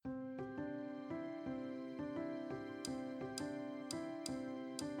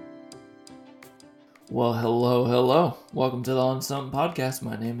Well, hello. Welcome to the On Something Podcast.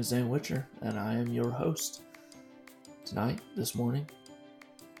 My name is Zane Witcher, and I am your host. Tonight, this morning,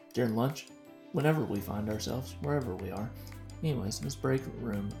 during lunch, whenever we find ourselves, wherever we are. Anyways, this break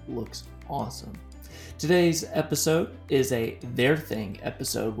room looks awesome. Today's episode is a Their Thing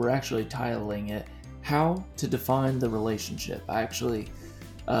episode. We're actually titling it, How to Define the Relationship. I actually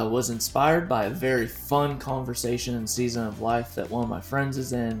was inspired by a very fun conversation and season of life that one of my friends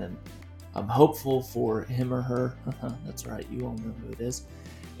is in, and I'm hopeful for him or her. That's right, you all know who it is.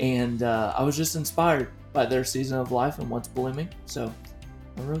 And I was just inspired by their season of life and what's blooming. So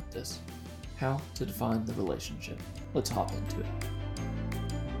I wrote this, How to Define the Relationship. Let's hop into it.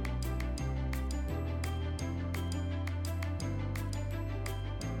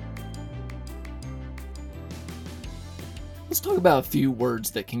 Let's talk about a few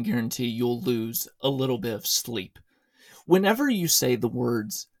words that can guarantee you'll lose a little bit of sleep. Whenever you say the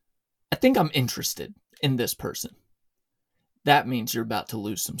words, I think I'm interested in this person, that means you're about to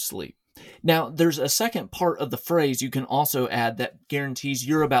lose some sleep. Now, there's a second part of the phrase you can also add that guarantees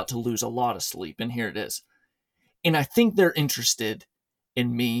you're about to lose a lot of sleep, and here it is. And I think they're interested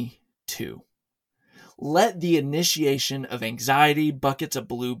in me too. Let the initiation of anxiety, buckets of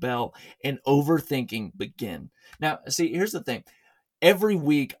bluebell, and overthinking begin. Now, see, here's the thing. Every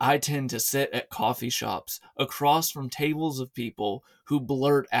week, I tend to sit at coffee shops across from tables of people who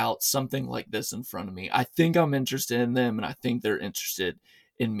blurt out something like this in front of me. I think I'm interested in them, and I think they're interested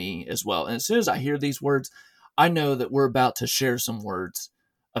in me as well. And as soon as I hear these words, I know that we're about to share some words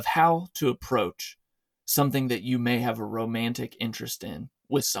of how to approach something that you may have a romantic interest in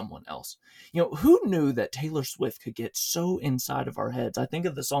with someone else. You know, who knew that Taylor Swift could get so inside of our heads? I think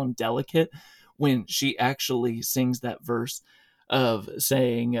of the song Delicate when she actually sings that verse of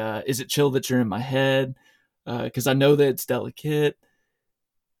saying, is it chill that you're in my head? Because I know that it's delicate.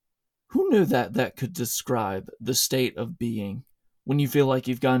 Who knew that that could describe the state of being when you feel like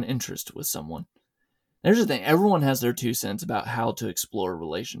you've got an interest with someone? There's the thing. Everyone has their 2 cents about how to explore a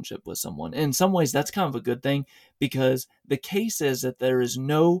relationship with someone. In some ways, that's kind of a good thing because the case is that there is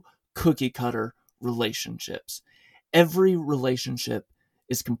no cookie cutter relationships. Every relationship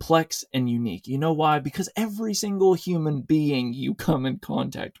is complex and unique. You know why? Because every single human being you come in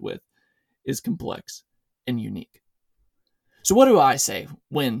contact with is complex and unique. So what do I say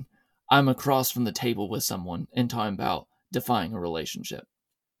when I'm across from the table with someone and talking about defining a relationship?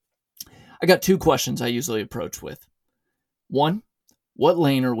 I got 2 questions I usually approach with. 1, what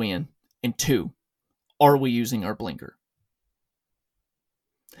lane are we in? And 2, are we using our blinker?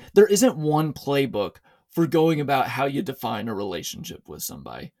 There isn't one playbook for going about how you define a relationship with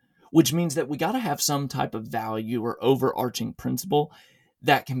somebody, which means that we got to have some type of value or overarching principle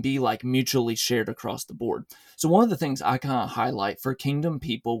that can be like mutually shared across the board. So one of the things I kind of highlight for kingdom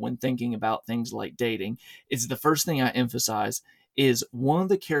people when thinking about things like dating is the first thing I emphasize is one of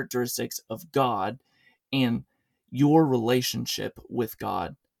the characteristics of God and your relationship with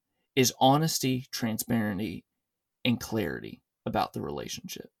God is honesty, transparency, and clarity about the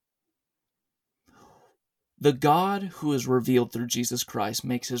relationship. The God who is revealed through Jesus Christ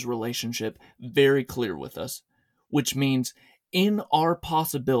makes his relationship very clear with us, which means in our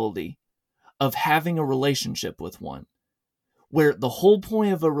possibility of having a relationship with one, where the whole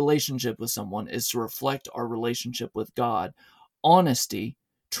point of a relationship with someone is to reflect our relationship with God, honesty,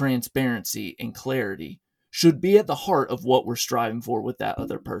 transparency, and clarity should be at the heart of what we're striving for with that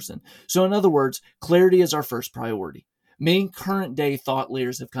other person. So in other words, clarity is our first priority. Many current day thought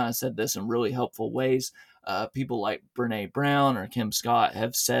leaders have kind of said this in really helpful ways. People like Brene Brown or Kim Scott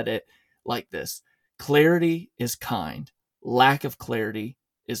have said it like this. Clarity is kind. Lack of clarity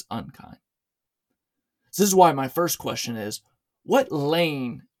is unkind. So this is why my first question is, what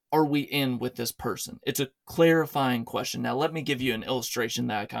lane are we in with this person? It's a clarifying question. Now, let me give you an illustration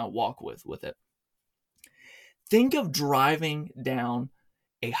that I kind of walk with it. Think of driving down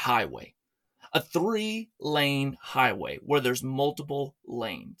a highway, a 3-lane highway where there's multiple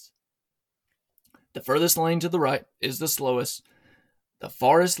lanes. The furthest lane to the right is the slowest. The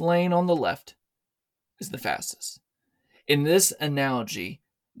farthest lane on the left is the fastest. In this analogy,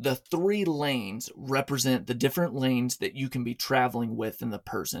 the 3 lanes represent the different lanes that you can be traveling with in the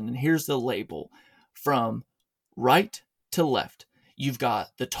person. And here's the label. From right to left, you've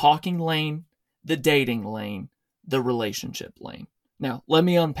got the talking lane, the dating lane, the relationship lane. Now, let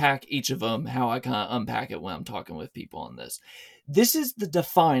me unpack each of them, how I kind of unpack it when I'm talking with people on this. This is the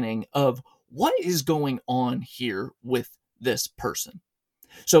defining of what is going on here with this person.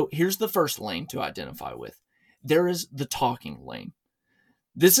 So here's the first lane to identify with. There is the talking lane.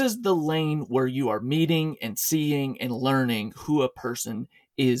 This is the lane where you are meeting and seeing and learning who a person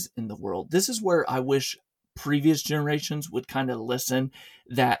is in the world. This is where I wish previous generations would kind of listen,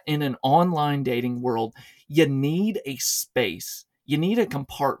 that in an online dating world, you need a space, you need a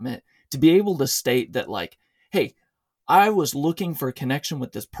compartment to be able to state that, like, hey, I was looking for a connection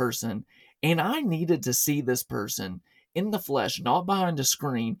with this person, and I needed to see this person in the flesh, not behind a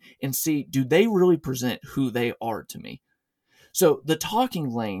screen, and see, do they really present who they are to me? So the talking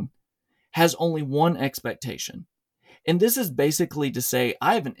lane has only one expectation. And this is basically to say,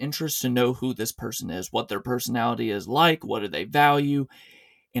 I have an interest to know who this person is, what their personality is like, what do they value,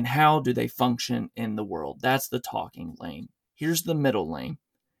 and how do they function in the world. That's the talking lane. Here's the middle lane,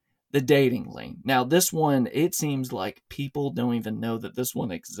 the dating lane. Now, this one, it seems like people don't even know that this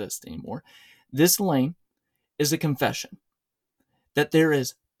one exists anymore. This lane is a confession that there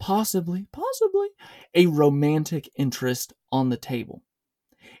is possibly a romantic interest on the table.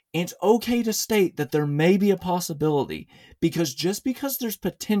 It's okay to state that there may be a possibility, because just because there's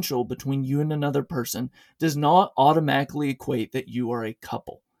potential between you and another person does not automatically equate that you are a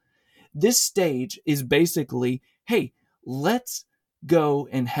couple. This stage is basically, hey, let's go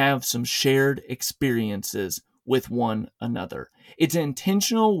and have some shared experiences with one another. It's an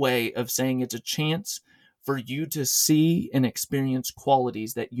intentional way of saying it's a chance for you to see and experience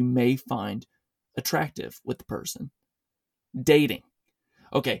qualities that you may find attractive with the person. Dating.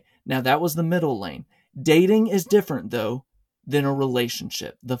 Okay, now that was the middle lane. Dating is different, though, than a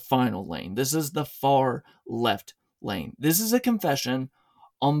relationship, the final lane. This is the far left lane. This is a confession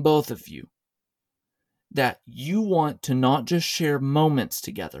on both of you that you want to not just share moments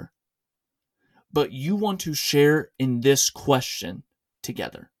together, but you want to share in this question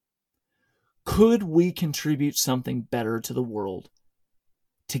together. Could we contribute something better to the world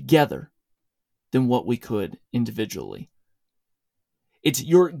together than what we could individually? It's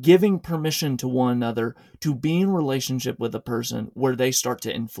you're giving permission to one another to be in relationship with a person where they start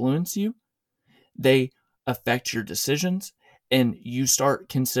to influence you, they affect your decisions, and you start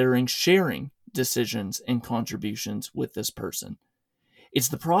considering sharing decisions and contributions with this person. It's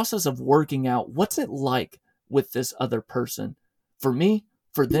the process of working out what's it like with this other person, for me,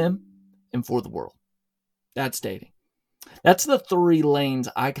 for them, and for the world. That's dating. That's the 3 lanes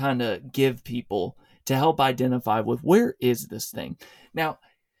I kind of give people to help identify with where is this thing. Now,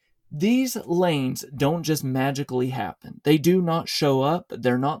 these lanes don't just magically happen. They do not show up.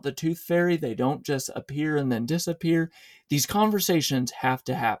 They're not the tooth fairy. They don't just appear and then disappear. These conversations have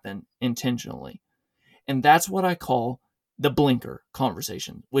to happen intentionally. And that's what I call the blinker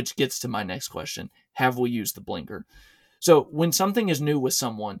conversation, which gets to my next question. Have we used the blinker? So when something is new with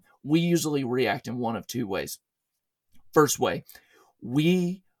someone, we usually react in one of 2 ways. First way,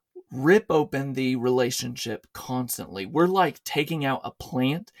 we rip open the relationship constantly. We're like taking out a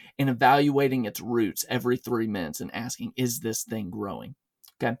plant and evaluating its roots every 3 minutes and asking, is this thing growing?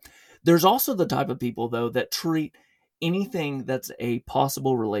 Okay. There's also the type of people, though, that treat anything that's a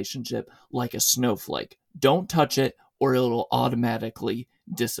possible relationship like a snowflake. Don't touch it or it'll automatically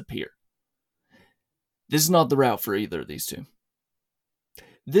disappear. This is not the route for either of these 2.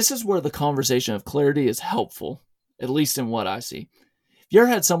 This is where the conversation of clarity is helpful, at least in what I see. If you ever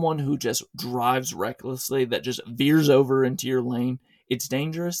had someone who just drives recklessly, that just veers over into your lane, it's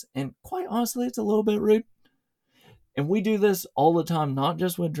dangerous, and quite honestly, it's a little bit rude. And we do this all the time, not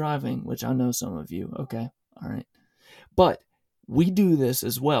just with driving, which I know some of you, okay, all right. But we do this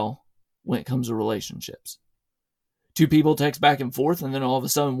as well when it comes to relationships. 2 people text back and forth, and then all of a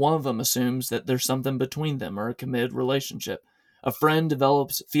sudden one of them assumes that there's something between them or a committed relationship. A friend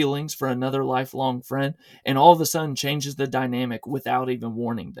develops feelings for another lifelong friend, and all of a sudden changes the dynamic without even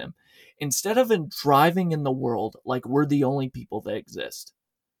warning them. Instead of driving in the world like we're the only people that exist,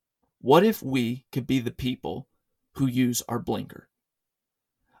 what if we could be the people who use our blinker?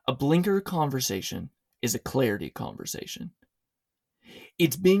 A blinker conversation is a clarity conversation.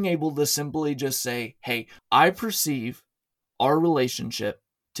 It's being able to simply just say, hey, I perceive our relationship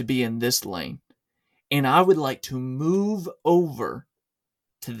to be in this lane, and I would like to move over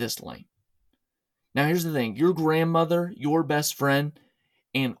to this lane. Now, here's the thing. Your grandmother, your best friend,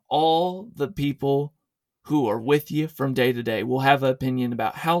 and all the people who are with you from day to day will have an opinion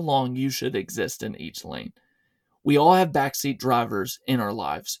about how long you should exist in each lane. We all have backseat drivers in our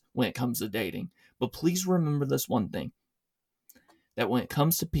lives when it comes to dating. But please remember this one thing, that when it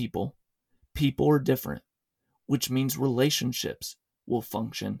comes to people, people are different, which means relationships will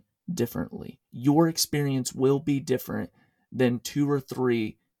function differently. Your experience will be different than 2 or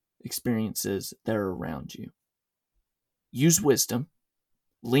 3 experiences that are around you. Use wisdom,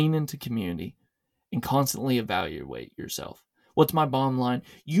 lean into community, and constantly evaluate yourself. What's my bottom line?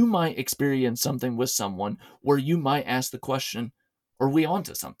 You might experience something with someone where you might ask the question, Are we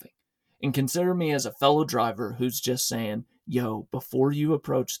onto something? And consider me as a fellow driver who's just saying, yo, before you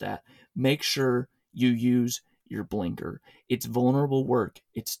approach that, make sure you use your blinker. It's vulnerable work,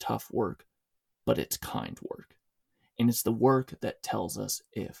 it's tough work, but it's kind work. And it's the work that tells us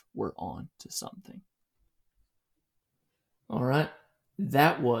if we're on to something. All right,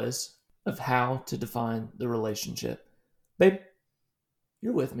 that was of how to define the relationship. Babe,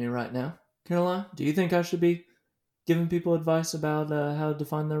 you're with me right now. Caroline, do you think I should be giving people advice about how to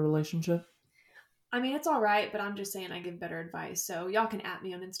define their relationship? I mean, it's all right, but I'm just saying I give better advice. So y'all can at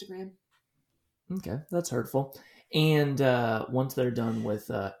me on Instagram. Okay, that's hurtful. And once they're done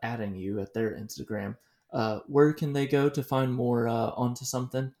with adding you at their Instagram, where can they go to find more Onto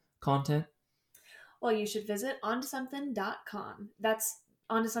Something content? Well, you should visit ontosomething.com. That's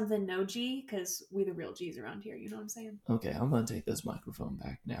onto something no G, because we the real G's around here. You know what I'm saying? Okay, I'm going to take this microphone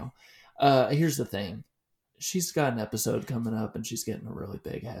back now. Here's the thing. She's got an episode coming up and she's getting a really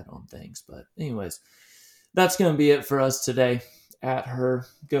big head on things. But anyways, that's going to be it for us today. At her,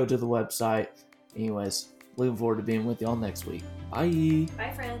 go to the website. Anyways, looking forward to being with y'all next week. Bye.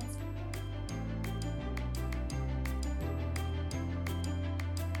 Bye, friends.